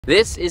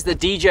This is the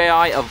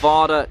DJI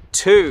Avata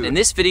 2. In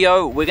this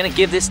video, we're gonna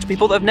give this to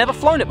people that have never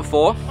flown it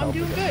before. I'm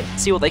doing good.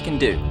 See what they can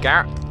do.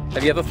 Garrett,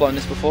 have you ever flown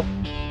this before?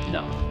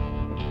 No.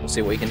 We'll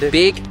see what you can do.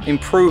 Big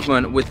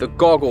improvement with the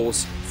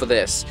goggles for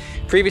this.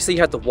 Previously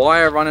you had the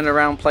wire running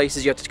around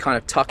places, you had to kind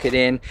of tuck it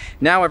in.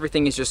 Now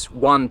everything is just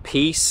one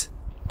piece.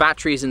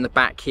 Batteries in the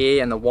back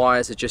here and the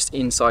wires are just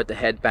inside the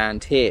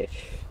headband here.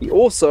 You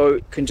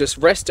also can just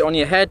rest it on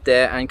your head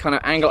there and kind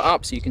of angle it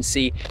up so you can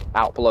see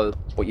out below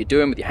what you're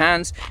doing with your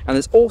hands. And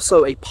there's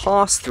also a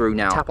pass-through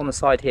now. Tap on the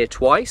side here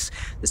twice.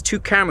 There's two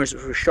cameras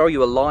which will show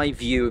you a live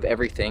view of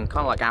everything,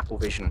 kind of like Apple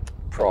Vision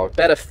Pro.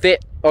 Better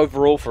fit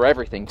overall for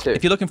everything too.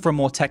 If you're looking for a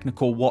more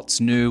technical,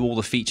 what's new, all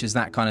the features,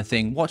 that kind of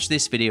thing, watch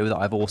this video that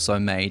I've also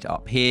made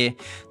up here.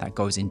 That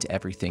goes into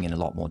everything in a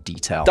lot more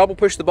detail. Double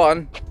push the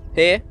button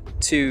here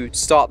to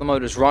start the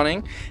motors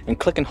running and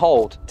click and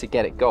hold to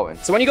get it going.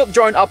 So when you got the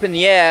drone up in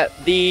the air,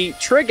 the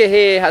trigger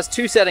here has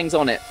two settings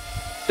on it.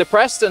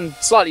 Depressed and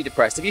slightly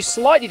depressed. If you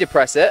slightly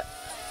depress it,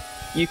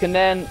 you can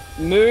then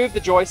move the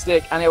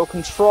joystick and it will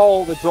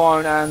control the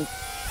drone and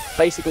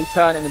basically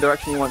turn it in the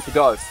direction you want it to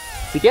go.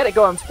 To get it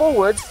going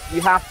forwards,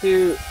 you have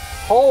to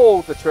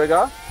hold the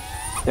trigger.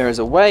 There is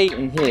a way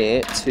in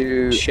here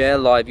to share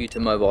live view to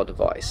mobile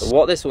device. So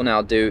what this will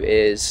now do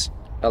is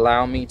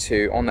allow me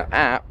to, on the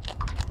app,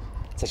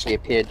 it's actually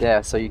appeared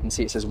there, so you can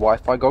see it says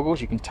Wi-Fi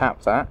goggles. You can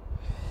tap that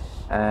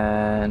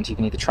and you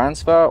can either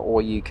transfer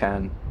or you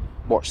can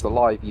watch the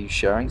live view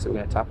sharing. So we're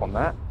going to tap on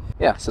that.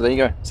 Yeah, so there you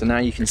go. So now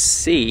you can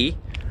see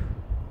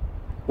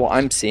what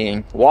I'm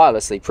seeing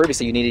wirelessly.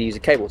 Previously you needed to use a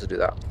cable to do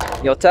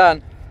that. Your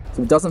turn.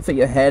 So it doesn't fit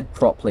your head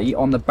properly.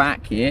 On the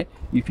back here,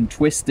 you can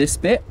twist this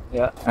bit,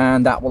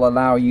 and that will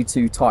allow you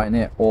to tighten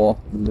it or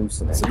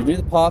loosen it. So to do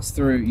the pass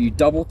through, you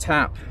double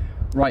tap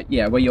right,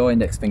 where your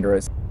index finger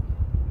is.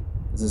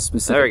 There's a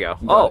specific. There we go.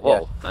 Oh,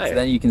 whoa. Yeah. So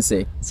then you can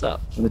see. What's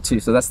up?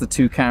 So that's the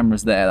two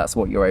cameras there. That's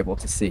what you're able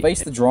to see.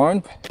 Face the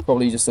drone,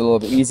 probably just a little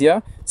bit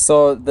easier.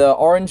 So the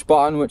orange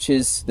button, which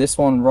is this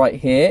one right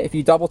here, if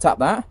you double tap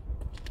that,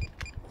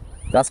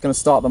 that's going to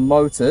start the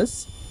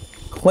motors.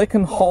 Click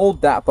and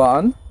hold that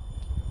button.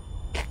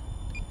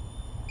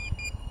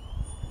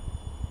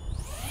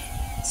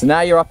 So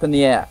now you're up in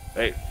the air.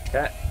 Wait,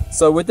 okay.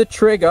 So with the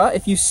trigger,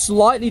 if you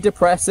slightly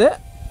depress it,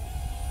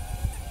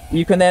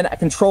 you can then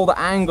control the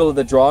angle of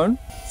the drone.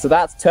 So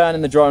that's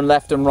turning the drone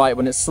left and right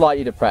when it's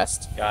slightly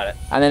depressed. Got it.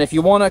 And then if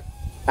you want to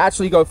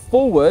actually go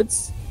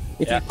forwards,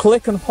 if you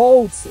click and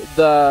hold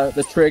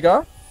the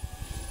trigger,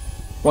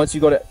 once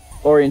you got it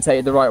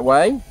orientated the right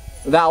way,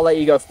 that'll let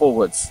you go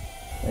forwards.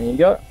 There you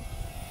go.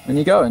 And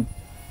you're going.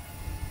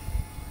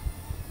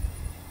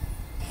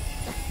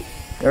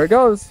 There it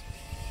goes.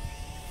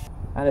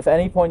 And if at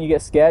any point you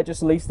get scared,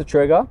 just release the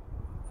trigger.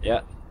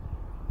 Yeah.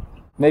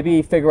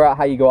 Maybe figure out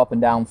how you go up and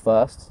down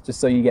first, just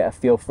so you get a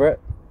feel for it.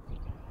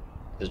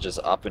 Is it just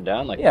up and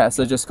down? Like yeah,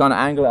 so just kind of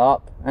angle it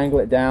up, angle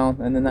it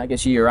down, and then that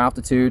gets you your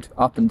altitude,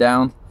 up and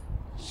down.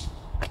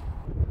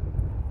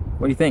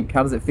 What do you think?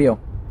 How does it feel?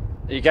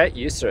 You get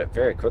used to it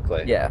very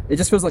quickly. Yeah, it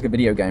just feels like a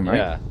video game, right?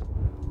 Yeah.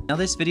 Now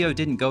this video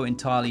didn't go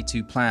entirely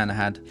to plan. I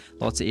had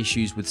lots of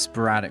issues with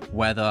sporadic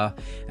weather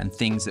and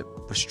things that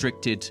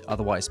restricted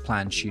otherwise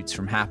planned shoots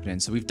from happening.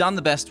 So we've done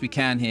the best we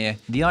can here.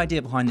 The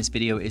idea behind this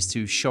video is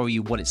to show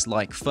you what it's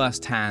like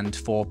firsthand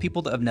for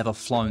people that have never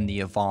flown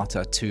the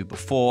Avata 2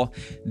 before,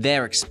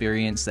 their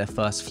experience, their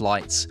first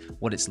flights,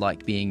 what it's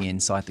like being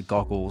inside the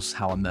goggles,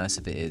 how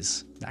immersive it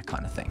is, that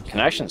kind of thing.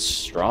 Connection's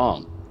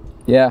strong.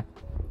 Yeah.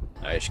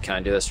 I should kind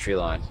of do this tree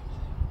line.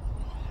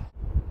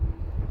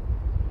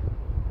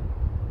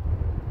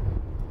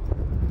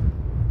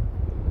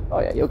 Oh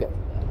yeah, you'll get it.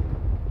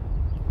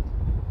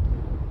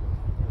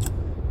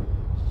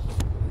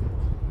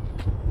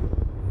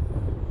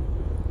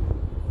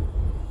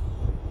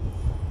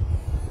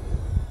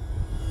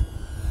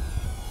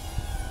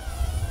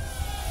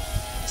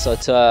 So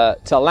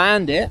to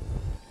land it,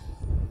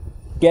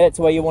 get it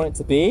to where you want it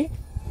to be,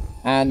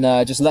 and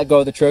just let go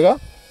of the trigger.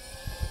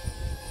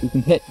 You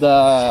can hit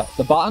the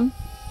button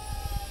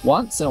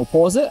once and it'll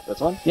pause it.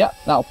 This one? Yeah,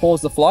 that'll pause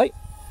the flight.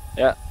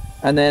 Yeah.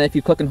 And then if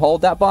you click and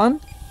hold that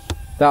button,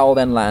 that will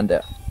then land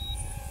it.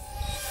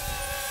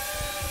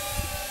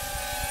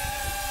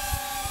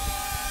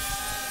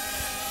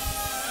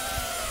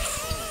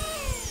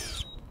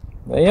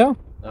 There you go.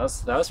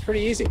 That was pretty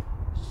easy,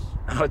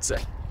 I would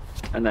say.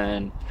 And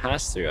then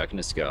pass through, I can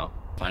just go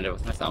find it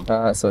with my thumb.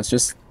 So it's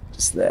just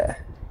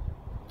there.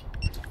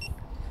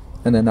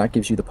 And then that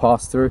gives you the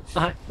pass through,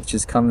 which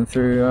is coming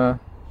through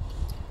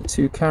the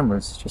two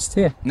cameras just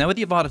here. Now with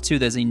the Avata 2,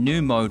 there's a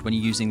new mode when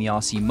you're using the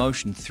RC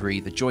Motion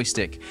 3, the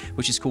joystick,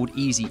 which is called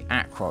Easy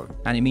Acro.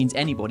 And it means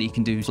anybody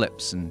can do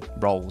flips and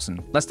rolls.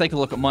 And let's take a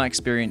look at my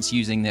experience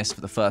using this for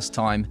the first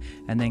time,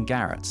 and then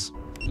Garrett's.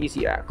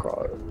 Easy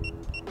Acro.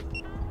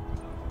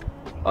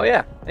 Oh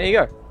yeah, there you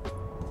go.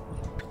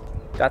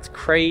 That's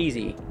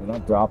crazy. We're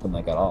not dropping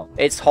like at all.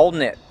 It's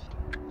holding it.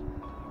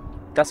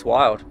 That's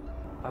wild.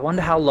 I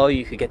wonder how low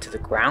you could get to the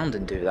ground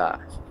and do that.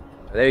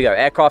 There you go,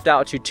 aircraft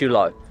altitude too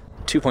low.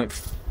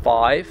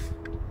 2.5.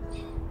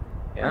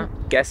 Yeah.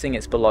 guessing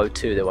it's below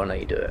 2, they won't let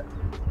you do it.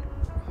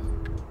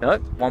 No,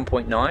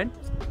 1.9,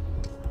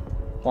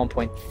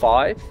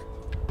 1.5.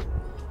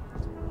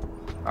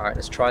 All right,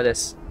 let's try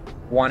this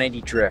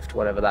 180 drift,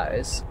 whatever that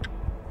is.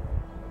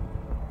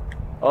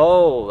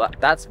 Oh,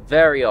 that's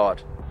very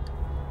odd.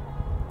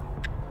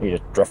 You're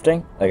just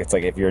drifting? Like it's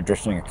like if you're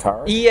drifting a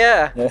car?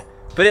 Yeah.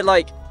 But it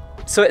like,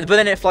 but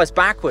then it flies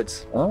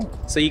backwards. Oh.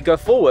 So you go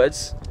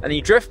forwards and then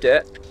you drift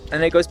it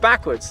and it goes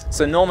backwards.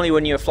 So normally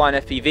when you're flying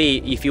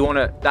FPV, if you want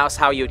to, that's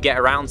how you would get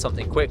around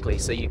something quickly.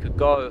 So you could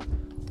go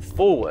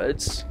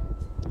forwards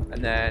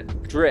and then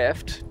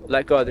drift,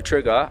 let go of the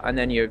trigger, and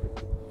then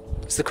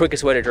it's the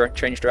quickest way to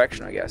change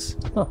direction, I guess.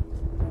 Huh.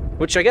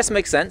 Which I guess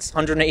makes sense,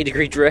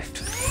 180-degree drift.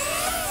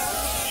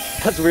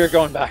 That's weird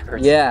going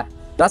backwards. Yeah,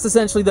 that's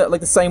essentially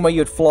the same way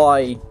you'd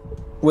fly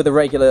with a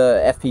regular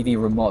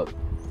FPV remote.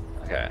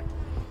 Okay.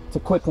 To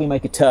quickly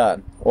make a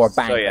turn or a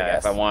bank. So yeah,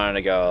 if I wanted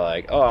to go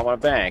like, oh, I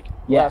want to bank,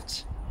 yeah,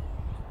 left,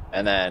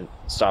 and then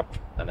stop,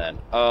 and then,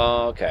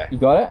 oh, okay. You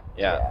got it?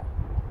 Yeah.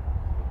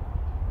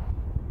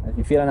 If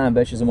you're feeling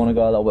ambitious and want to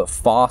go a little bit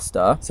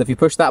faster, so if you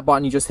push that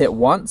button you just hit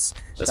once,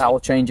 that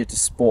will change it to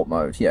sport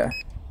mode, yeah.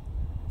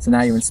 So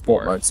now you're in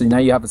sport mode. So now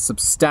you have a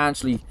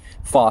substantially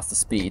faster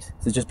speed.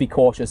 So just be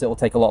cautious, it will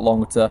take a lot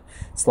longer to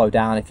slow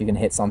down if you can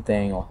hit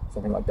something or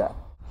something like that.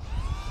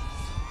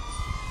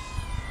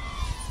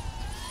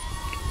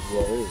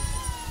 Whoa.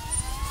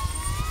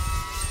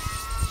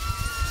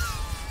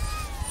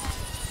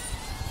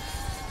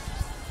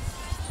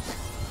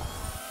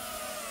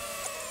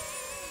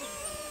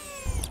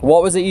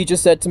 What was it you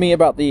just said to me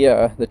about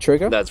the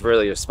trigger? That's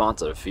really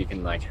responsive. You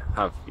can like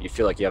you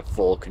feel like you have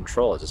full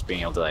control, just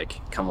being able to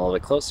like come a little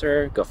bit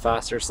closer, go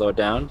faster, slow it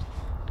down.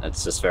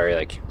 It's just very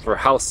like, for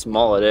how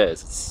small it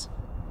is, it's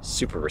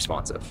super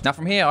responsive. Now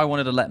from here, I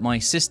wanted to let my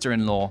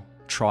sister-in-law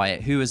try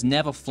it, who has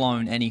never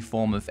flown any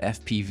form of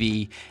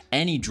FPV,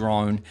 any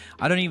drone.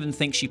 I don't even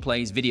think she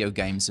plays video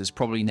games, so has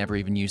probably never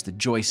even used the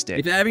joystick.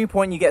 If at any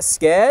point you get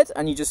scared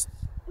and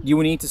you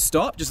will need to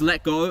stop, just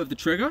let go of the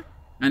trigger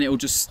and it will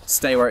just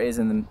stay where it is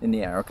in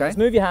the air, okay? Just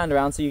move your hand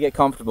around so you get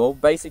comfortable.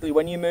 Basically,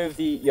 when you move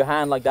your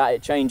hand like that,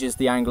 it changes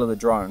the angle of the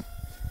drone.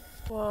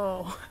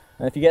 Whoa.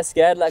 And if you get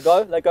scared, let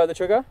go of the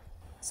trigger.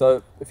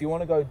 So if you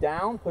want to go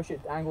down, push it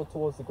angled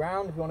towards the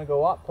ground. If you want to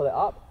go up, pull it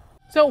up.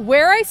 So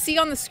where I see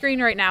on the screen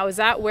right now, is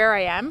that where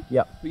I am?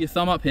 Yep. Put your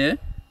thumb up here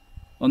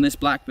on this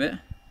black bit,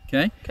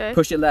 okay? Okay.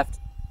 Push it left.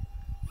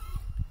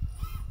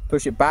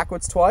 Push it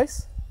backwards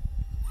twice.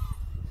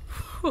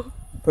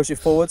 Push it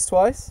forwards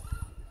twice.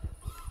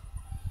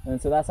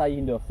 And so that's how you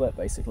can do a flip,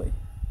 basically.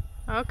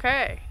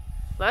 Okay,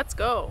 let's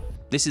go.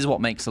 This is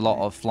what makes a lot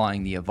of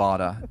flying the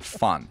Avata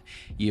fun.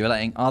 You're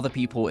letting other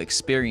people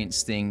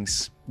experience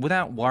things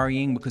without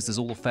worrying, because there's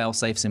all the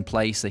fail-safes in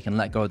place. They can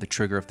let go of the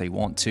trigger if they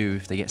want to.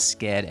 If they get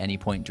scared at any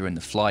point during the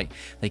flight,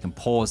 they can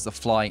pause the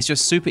flight. It's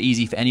just super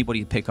easy for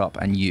anybody to pick up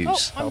and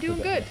use. Oh, I'm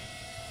doing good.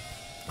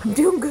 I'm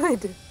doing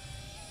good.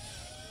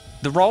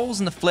 The rolls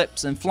and the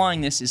flips and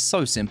flying this is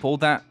so simple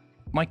that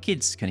my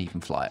kids can even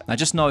fly it. I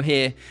just know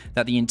here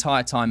that the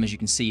entire time, as you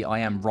can see, I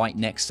am right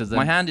next to them.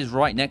 My hand is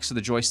right next to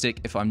the joystick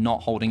if I'm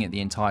not holding it the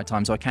entire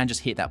time, so I can just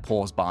hit that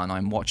pause button.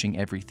 I'm watching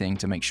everything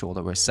to make sure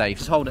that we're safe.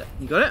 Just hold it.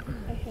 You got it?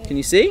 Can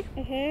you see?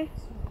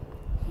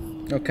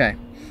 Okay.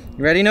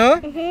 You ready, Noah?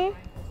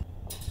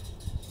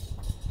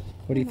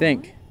 What do you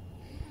think?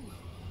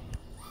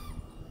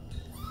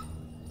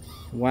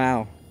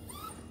 Wow.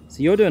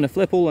 So you're doing a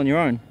flip all on your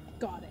own.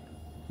 Got it.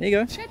 There you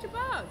go. Catch a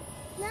bug.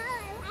 No, I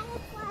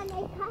have fun.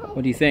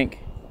 What do you think?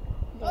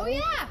 Oh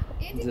yeah.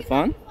 Is it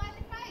fun?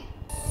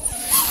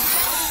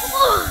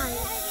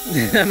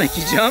 Did that make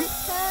you jump?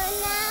 So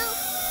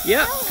now,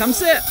 Yeah, come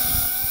sit.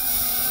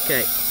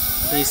 Okay,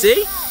 can you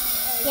see?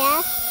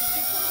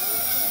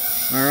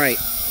 yes, All right.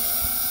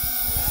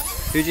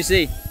 Who'd you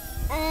see?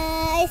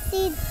 I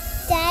see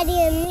Daddy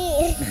and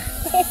me.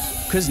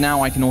 Because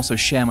now I can also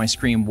share my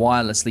screen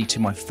wirelessly to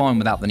my phone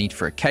without the need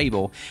for a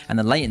cable, and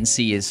the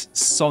latency is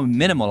so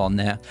minimal on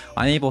there,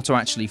 I'm able to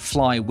actually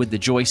fly with the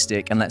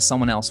joystick and let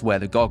someone else wear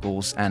the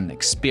goggles and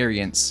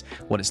experience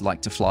what it's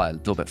like to fly a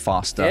little bit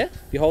faster. Yeah,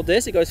 if you hold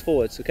this, it goes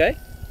forwards, okay?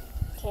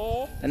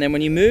 Okay. And then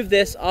when you move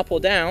this up or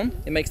down,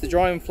 it makes the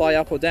drone fly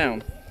up or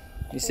down.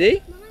 You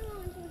see?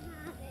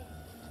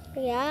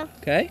 Yeah.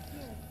 Okay?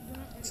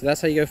 So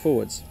that's how you go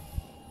forwards.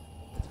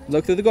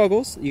 Look through the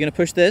goggles, you're gonna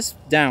push this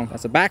down.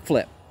 That's a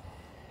backflip.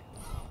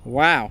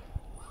 Wow.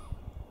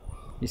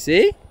 You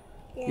see?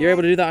 Yeah. You're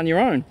able to do that on your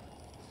own.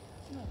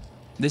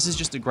 This is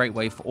just a great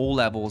way for all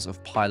levels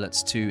of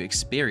pilots to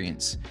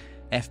experience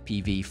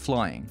FPV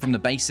flying. From the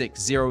basic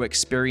zero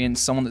experience,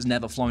 someone that's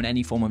never flown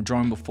any form of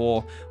drone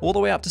before, all the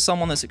way up to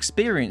someone that's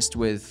experienced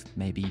with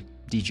maybe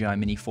DJI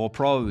Mini 4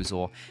 Pros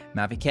or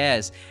Mavic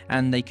Airs,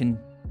 and they can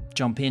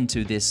jump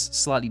into this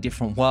slightly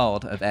different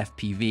world of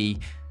FPV,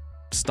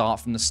 start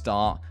from the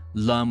start,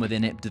 learn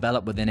within it,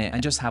 develop within it,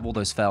 and just have all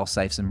those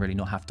fail-safes and really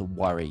not have to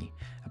worry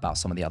about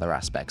some of the other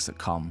aspects that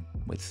come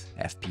with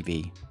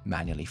FPV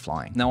manually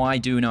flying. Now, I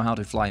do know how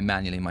to fly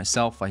manually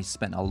myself. I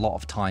spent a lot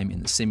of time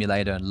in the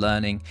simulator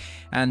learning,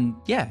 and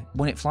yeah,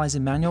 when it flies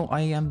in manual,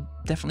 I am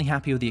definitely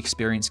happy with the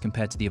experience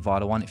compared to the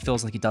Avata one. It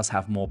feels like it does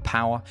have more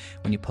power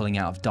when you're pulling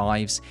out of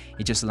dives.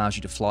 It just allows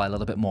you to fly a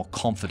little bit more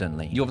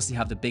confidently. You obviously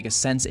have the bigger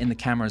sensor in the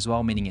camera as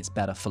well, meaning it's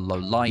better for low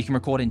light. You can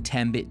record in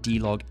 10-bit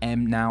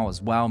D-Log-M now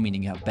as well,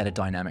 meaning you have better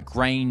dynamic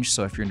range.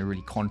 So if you're in a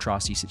really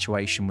contrasty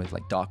situation with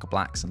like darker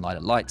blacks and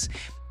lighter lights,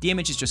 the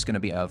image is just going to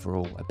be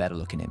overall a better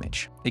looking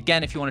image.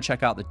 Again, if you want to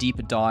check out the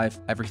deeper dive,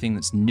 everything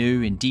that's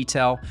new in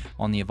detail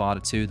on the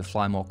Avata 2, the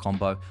Fly More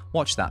combo,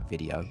 watch that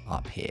video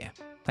up here.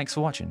 Thanks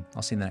for watching.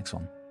 I'll see you in the next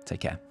one. Take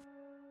care.